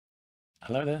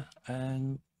Hello there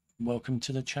and welcome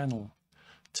to the channel.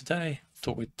 Today I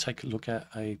thought we'd take a look at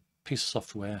a piece of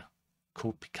software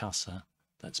called Picasa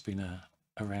that's been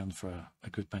around for a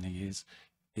good many years.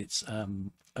 It's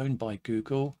owned by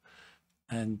Google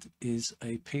and is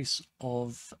a piece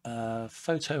of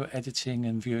photo editing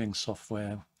and viewing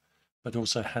software, but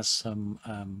also has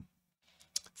some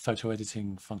photo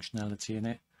editing functionality in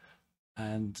it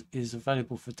and is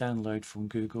available for download from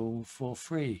Google for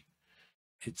free.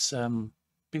 It's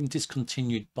been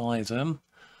discontinued by them.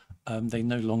 They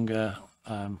no longer,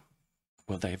 well,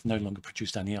 they have no longer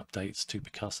produced any updates to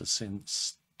Picasa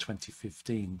since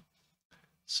 2015.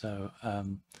 So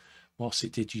whilst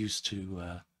it did used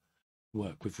to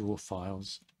work with raw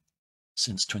files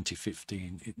since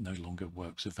 2015, it no longer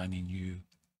works with any new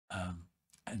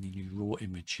raw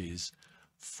images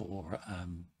for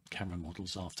camera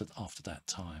models after that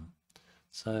time.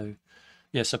 So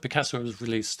yeah, so Picasso was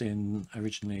released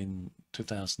originally in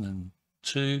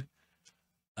 2002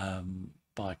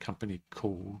 by a company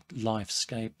called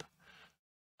Livescape.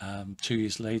 2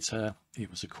 years later, it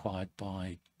was acquired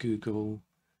by Google,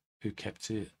 who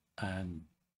kept it and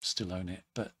still own it.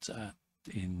 But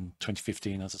in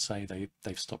 2015, as I say,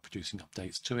 they've stopped producing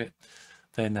updates to it.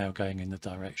 They're now going in the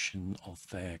direction of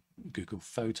their Google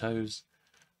Photos,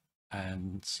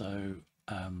 and so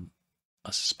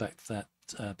I suspect that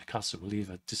Picasso will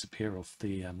either disappear off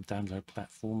the download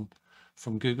platform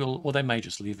from Google, or they may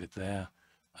just leave it there,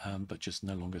 but just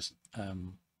no longer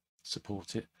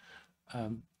support it.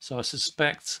 So I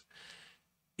suspect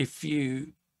if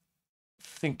you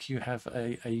think you have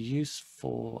a use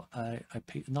for a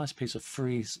nice piece of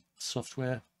free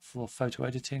software for photo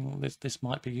editing, this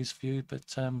might be useful for you,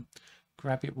 but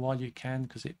grab it while you can,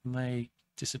 because it may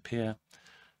disappear.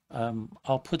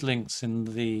 I'll put links in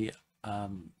the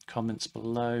comments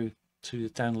below to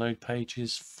the download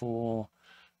pages for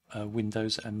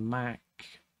Windows and Mac.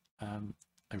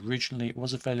 Originally it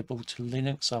was available to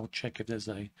Linux. I'll check if there's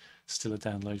still a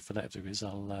download for that. If there is,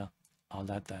 I'll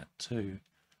add that too.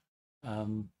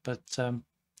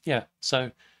 Yeah,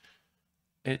 so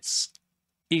it's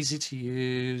easy to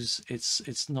use.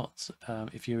 It's not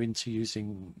if you're into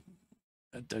using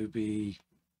Adobe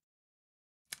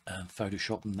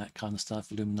Photoshop and that kind of stuff,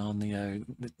 Luminar Neo,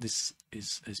 this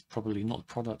is probably not the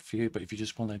product for you. But if you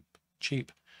just want a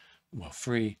cheap, well,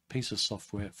 free piece of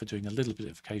software for doing a little bit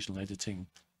of occasional editing,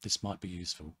 this might be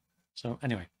useful. So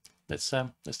anyway, let's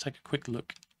take a quick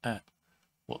look at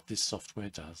what this software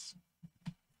does.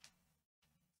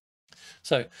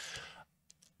 So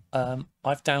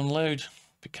I've downloaded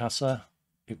Picasa.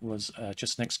 It was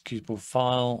just an executable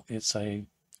file. It's a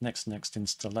next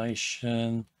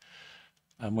installation,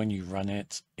 and when you run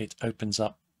it, it opens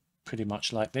up pretty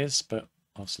much like this, but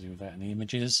obviously without any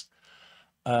images.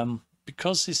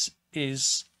 Because this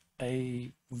is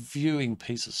a viewing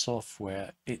piece of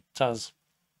software, it does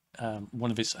one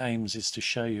of its aims is to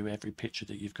show you every picture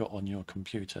that you've got on your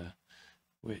computer,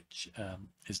 which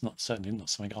is certainly not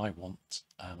something I want.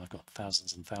 I've got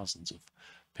thousands and thousands of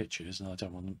pictures, and I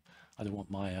don't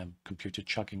want my computer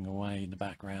chugging away in the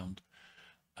background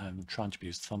trying to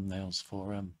produce thumbnails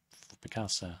for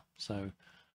Picasa. So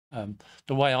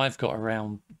the way I've got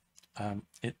around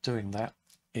it doing that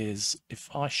is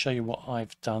if I show you what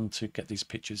I've done to get these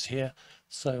pictures here.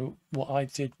 So what I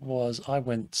did was I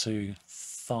went to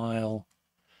File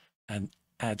and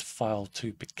Add File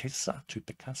to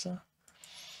Picasa.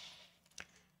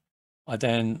 I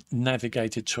then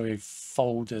navigated to a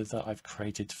folder that I've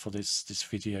created for this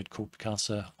video called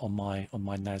Picasa on my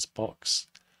NAS box,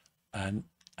 and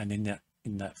in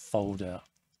that folder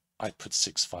I put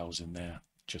 6 files in there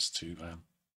just to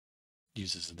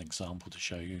use as an example to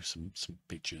show you some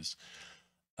pictures.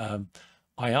 All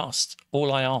I asked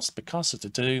Picasa to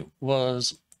do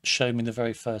was show me the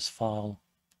very first file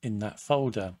in that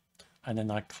folder, and then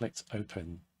I clicked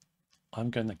open. I'm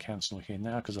going to cancel here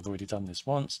now because I've already done this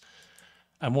once.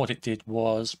 And what it did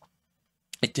was,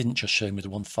 it didn't just show me the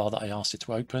one file that I asked it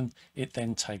to open. It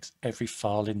then takes every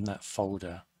file in that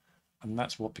folder, and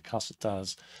that's what Picasa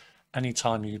does.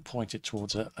 Anytime you point it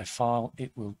towards a file,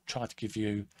 it will try to give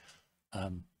you,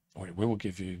 or it will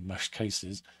give you in most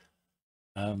cases,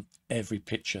 every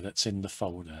picture that's in the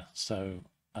folder. So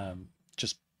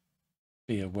just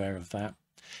be aware of that.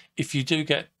 If you do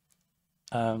get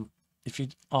if you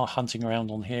are hunting around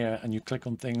on here and you click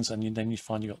on things and then you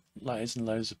find you've got loads and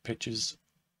loads of pictures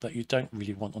that you don't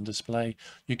really want on display,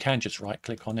 you can just right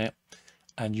click on it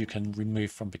and you can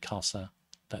remove from Picasa.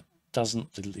 That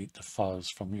doesn't delete the files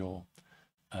from your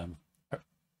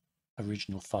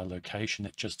original file location.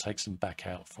 It just takes them back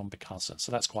out from Picasa.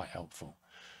 So that's quite helpful.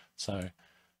 So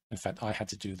In fact, I had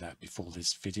to do that before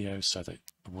this video so that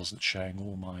I wasn't sharing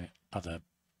all my other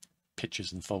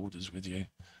pictures and folders with you,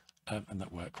 and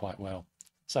that worked quite well.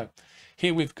 So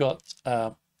here we've got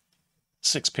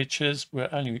 6 pictures.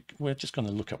 We're just going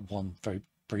to look at one very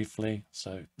briefly,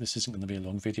 so this isn't going to be a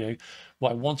long video.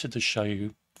 What I wanted to show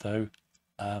you though,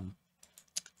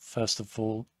 first of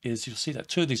all, is you'll see that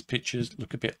 2 of these pictures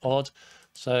look a bit odd.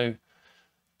 So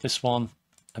this one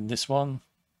and this one,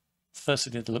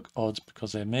 firstly they look odd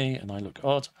because they're me and I look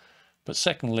odd, but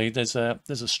secondly there's a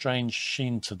strange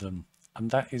sheen to them,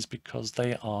 and that is because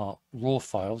they are raw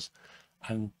files,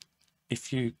 and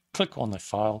if you click on the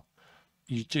file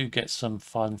you do get some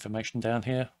file information down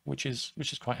here, which is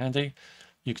quite handy.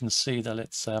 You can see that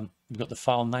it's we've got the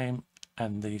file name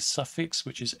and the suffix,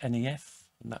 which is NEF,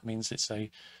 and that means it's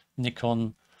a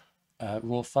Nikon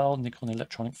raw file, Nikon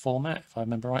electronic format, if I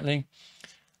remember rightly.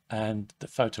 And the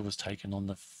photo was taken on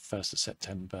the 1st of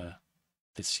September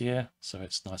this year, so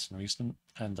it's nice and recent,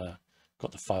 and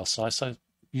got the file size, so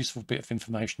useful bit of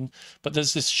information. But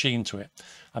there's this sheen to it,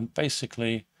 and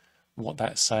basically what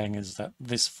that's saying is that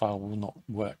this file will not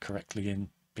work correctly in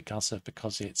Picasa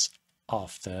because it's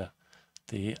after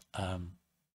the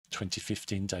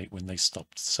 2015 date when they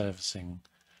stopped servicing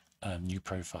new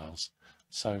profiles.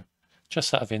 So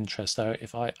just out of interest though,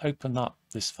 if I open up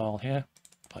this file here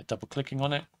by double clicking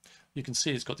on it, you can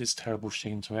see it's got this terrible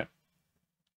sheen to it.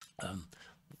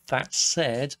 That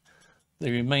said, the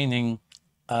remaining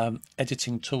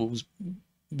editing tools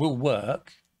will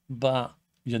work, but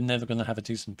you're never going to have a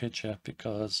decent picture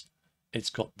because it's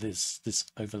got this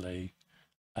overlay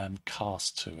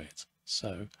cast to it.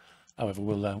 So however,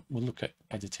 we'll look at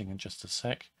editing in just a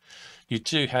sec. You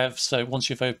do have, so once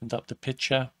you've opened up the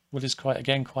picture, what is quite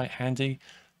handy,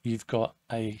 you've got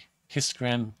a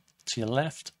histogram to your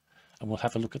left, and we'll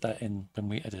have a look at that when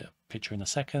we edit a picture in a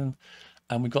second.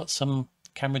 And we've got some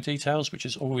camera details, which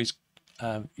is always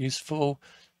useful.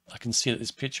 I can see that this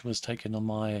picture was taken on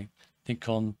my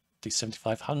Nikon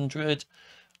D7500.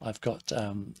 I've got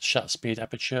shutter speed,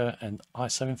 aperture and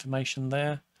ISO information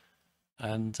there,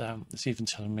 and it's even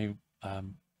telling me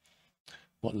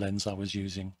what lens I was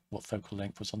using, what focal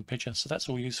length was on the picture. So that's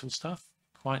all useful stuff,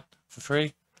 quite for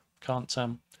free. Can't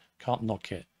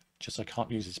knock it, just I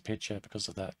can't use this picture because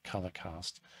of that color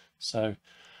cast. So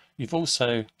you've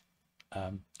also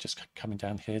just coming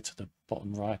down here to the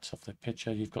bottom right of the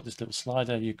picture, you've got this little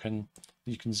slider. You can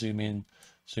zoom in,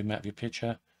 zoom out of your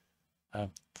picture.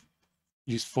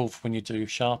 Useful for when you do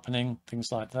sharpening,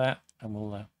 things like that, and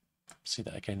we'll see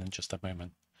that again in just a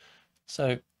moment.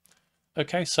 So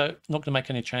okay, so not going to make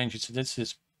any changes to this.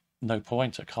 There's no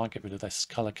point, I can't get rid of this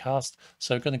color cast,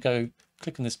 so I'm going to go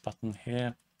click on this button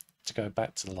here to go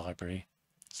back to the library.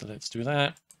 So let's do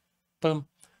that. Boom,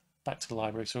 back to the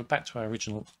library. So we're back to our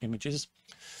original images.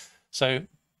 So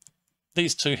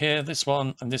these 2 here, this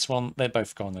one and this one, they're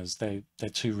both gone as they're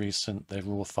too recent, they're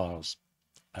raw files.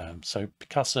 So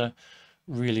Picasa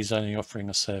really is only offering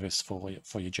a service for your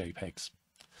JPEGs.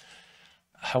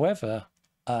 However,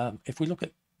 if we look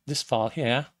at this file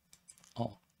here,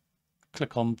 I'll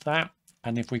click on that,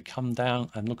 and if we come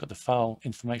down and look at the file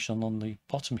information on the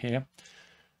bottom here,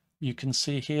 you can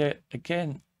see here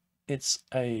again it's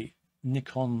a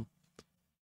Nikon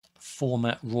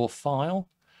format raw file.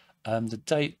 The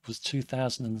date was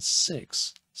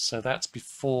 2006, so that's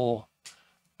before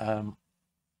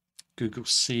Google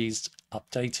ceased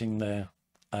updating their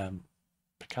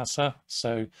Picasa.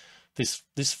 So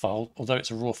this file, although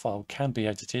it's a raw file, can be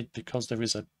edited because there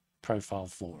is a profile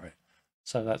for it.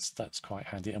 So that's quite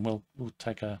handy, and we'll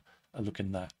take a look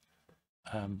in that.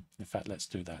 In fact, let's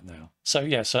do that now. So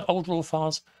yeah, so old raw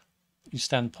files, you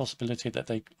stand the possibility that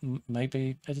they may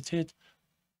be edited.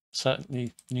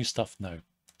 Certainly new stuff, no.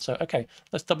 So okay,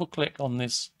 let's double click on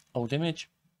this old image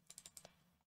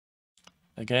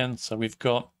again. So we've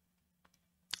got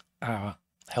our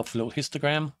helpful little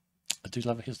histogram. I do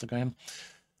love a histogram.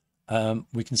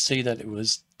 We can see that it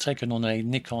was taken on a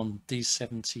Nikon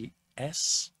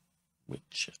D70S,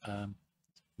 which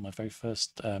my very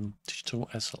first digital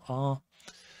SLR.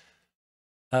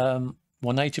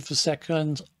 180 per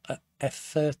second,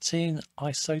 f13,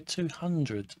 ISO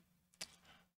 200.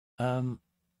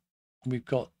 We've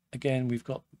got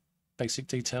basic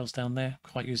details down there,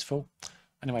 quite useful.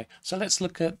 Anyway, so let's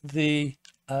look at the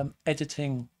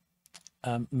editing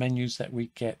menus that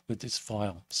we get with this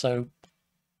file. So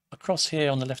across here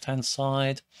on the left hand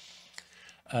side,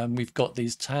 we've got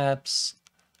these tabs,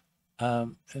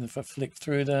 and if I flick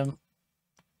through them,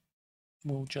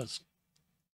 we'll just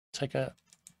take a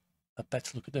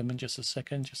better look at them in just a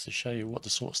second, just to show you what the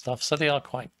sort of stuff. So they are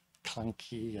quite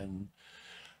clunky and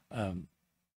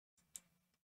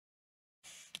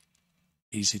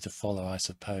easy to follow, I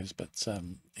suppose. But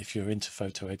if you're into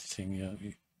photo editing,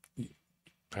 you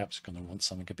perhaps going to want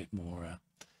something a bit more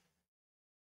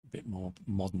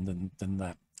modern than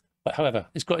that. But however,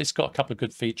 it's got a couple of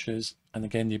good features, and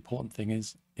again, the important thing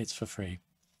is it's for free.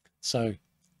 So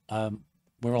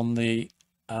we're on the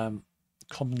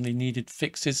commonly needed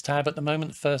fixes tab at the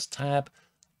moment, first tab,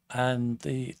 and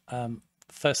the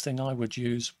first thing I would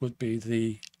use would be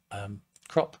the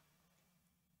crop.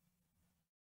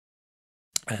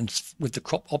 And with the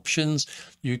crop options,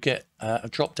 you get a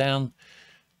drop down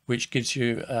which gives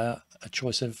you a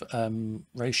choice of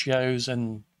ratios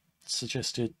and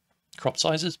suggested crop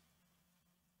sizes,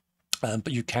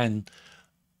 but you can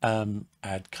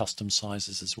add custom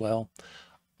sizes as well.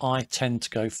 I tend to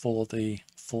go for the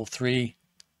 4:3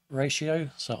 ratio,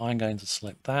 so I'm going to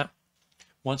select that.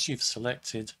 Once you've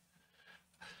selected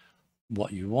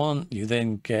what you want, you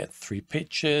then get 3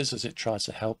 pictures as it tries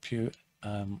to help you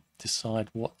decide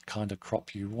what kind of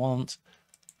crop you want.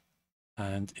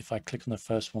 And if I click on the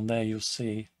first one there, you'll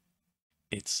see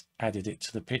it's added it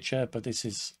to the picture, but this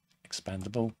is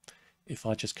expandable. If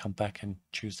I just come back and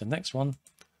choose the next one,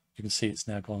 you can see it's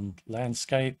now gone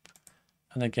landscape.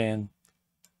 And again,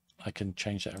 I can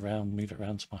change that around, move it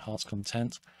around to my heart's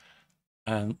content.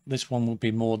 And this one will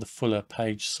be more the fuller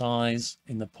page size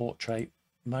in the portrait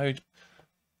mode.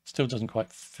 Still doesn't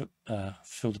quite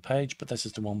fill the page, but this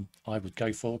is the one I would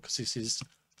go for because this is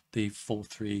the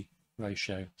 4:3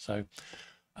 ratio. So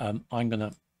I'm going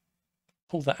to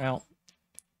pull that out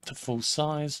to full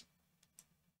size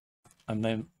and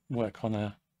then work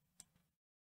on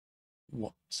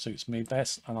what suits me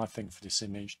best. And I think for this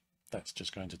image, that's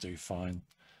just going to do fine.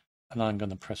 And I'm going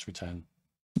to press return.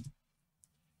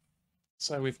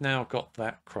 So we've now got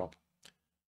that crop.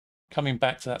 Coming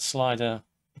back to that slider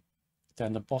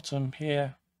down the bottom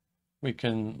here, we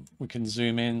can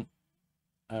zoom in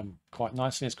quite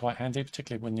nicely. It's quite handy,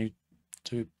 particularly when you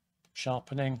do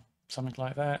sharpening, something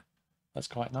like that. That's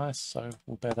quite nice, so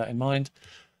we'll bear that in mind.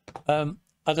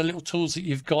 Other little tools that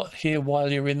you've got here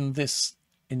while you're in this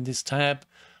tab,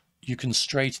 you can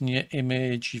straighten your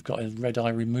image. You've got a red eye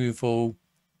removal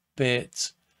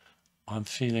bit. I'm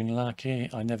feeling lucky.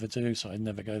 I never do, so I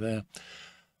never go there.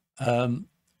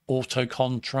 Auto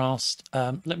contrast.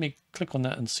 Let me click on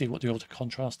that and see what the auto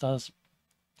contrast does.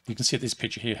 You can see this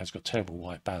picture here has got terrible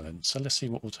white balance. So let's see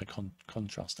what auto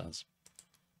contrast does.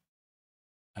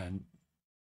 And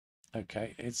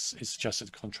okay, it's adjusted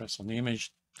the contrast on the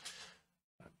image.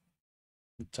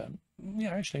 But, yeah,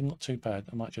 actually not too bad.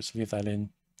 I might just leave that in.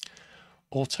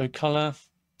 Auto color.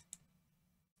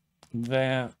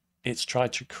 There, it's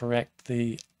tried to correct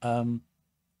the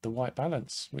white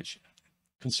balance, which,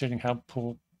 considering how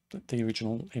poor the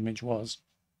original image was,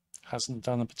 hasn't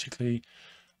done a particularly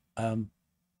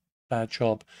bad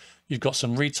job. You've got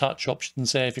some retouch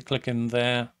options there. If you click in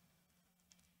there,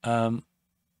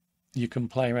 you can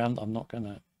play around. I'm not going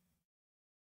to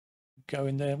go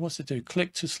in there. What's it do?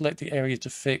 Click to select the area to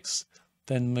fix,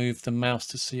 then move the mouse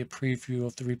to see a preview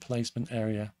of the replacement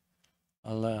area.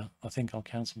 I think I'll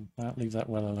cancel that, leave that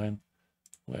well alone,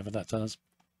 whatever that does.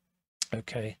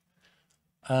 Okay.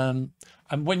 And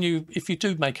if you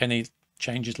do make any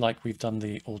changes, like we've done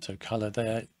the auto color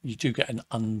there, you do get an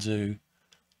undo.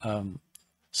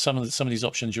 Some of these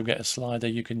options, you'll get a slider,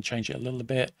 you can change it a little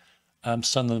bit.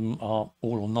 Some of them are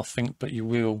all or nothing, but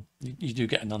you do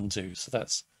get an undo. So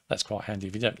that's quite handy.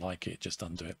 If you don't like it, just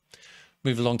undo it.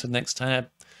 Move along to the next tab.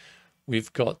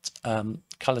 We've got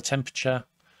color temperature.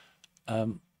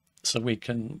 So we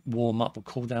can warm up or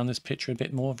cool down this picture a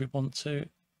bit more if we want to.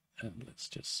 And let's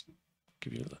just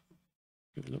give you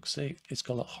a look. See, it's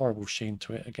got a horrible sheen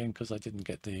to it again because I didn't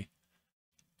get the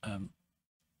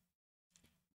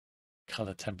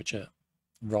color temperature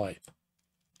right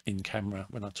in camera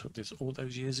when I took this all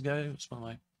those years ago. It was one of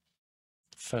my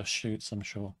first shoots, I'm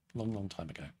sure, long time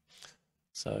ago.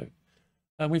 So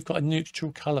we've got a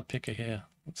neutral color picker here.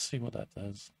 Let's see what that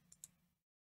does.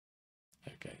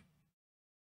 Okay,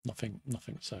 nothing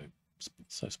so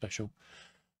special.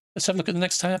 Let's have a look at the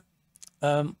next tab.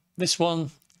 This one,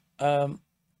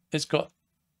 it's got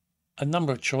a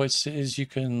number of choices. You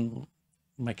can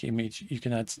make image, you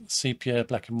can add sepia,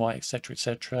 black and white, etc.,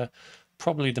 etc.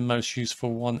 Probably the most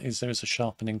useful one is there is a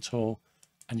sharpening tool,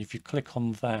 and if you click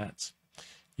on that,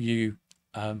 you've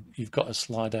got a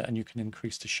slider and you can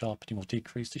increase the sharpening or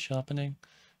decrease the sharpening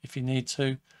if you need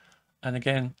to. And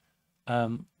again,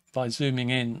 by zooming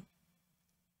in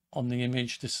on the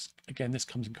image, this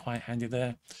comes in quite handy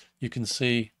there. You can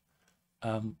see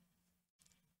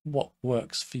what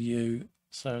works for you.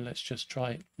 So let's just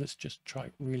try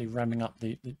really ramming up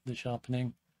the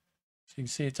sharpening. So you can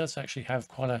see it does actually have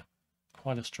quite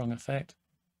a strong effect.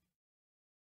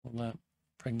 I'll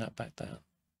bring that back down.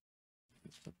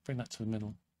 Bring that to the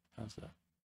middle. How's that?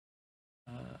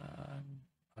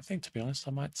 I think, to be honest,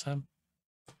 I might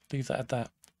leave that at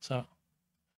that. So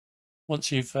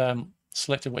once you've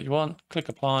selected what you want, click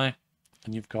apply,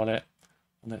 and you've got it.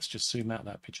 And let's just zoom out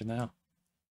that picture now.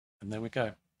 And there we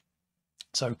go.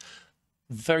 So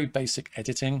very basic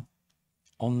editing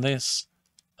on this.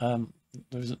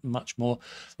 There isn't much more.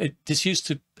 This used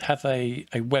to have a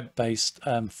web-based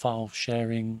file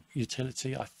sharing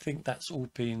utility. I think that's all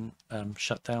been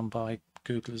shut down by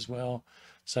Google as well.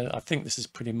 So I think this is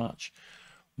pretty much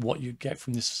what you get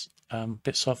from this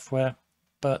bit software.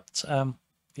 But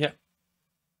yeah,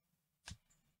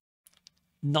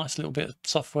 nice little bit of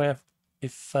software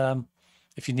if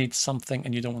you need something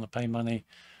and you don't want to pay money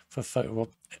for photo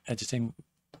editing,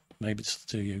 maybe it's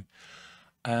to you.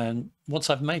 And once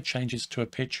I've made changes to a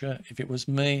picture, if it was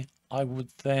me, I would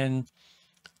then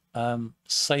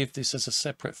save this as a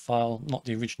separate file, not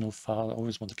the original file. I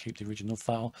always want to keep the original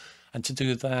file. And to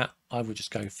do that, I would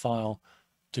just go File,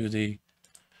 do the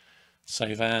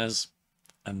Save As,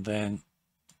 and then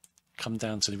come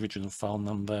down to the original file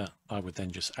number. I would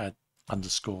then just add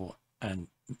underscore and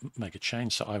make a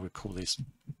change. So I would call this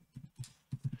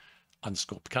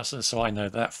underscore Picasa. So I know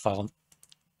that file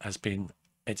has been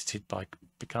edited by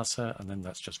Picasso, and then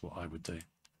that's just what I would do.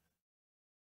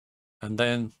 And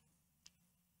then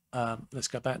let's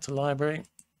go back to library,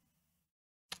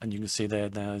 and you can see there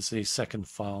now is the second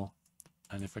file.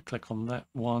 And if I click on that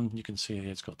one, you can see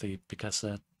it's got the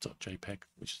Picasa.jpg,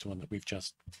 which is the one that we've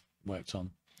just worked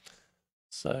on.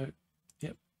 So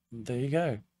yep, there you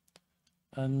go.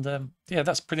 And yeah,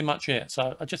 that's pretty much it.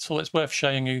 So I just thought it's worth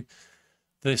showing you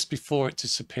this before it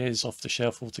disappears off the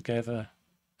shelf altogether,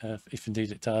 if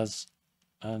indeed it does.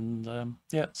 And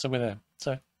yeah, so we're there.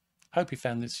 So hope you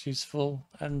found this useful,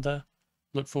 and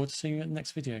look forward to seeing you in the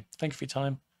next video. Thank you for your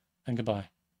time, and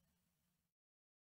goodbye.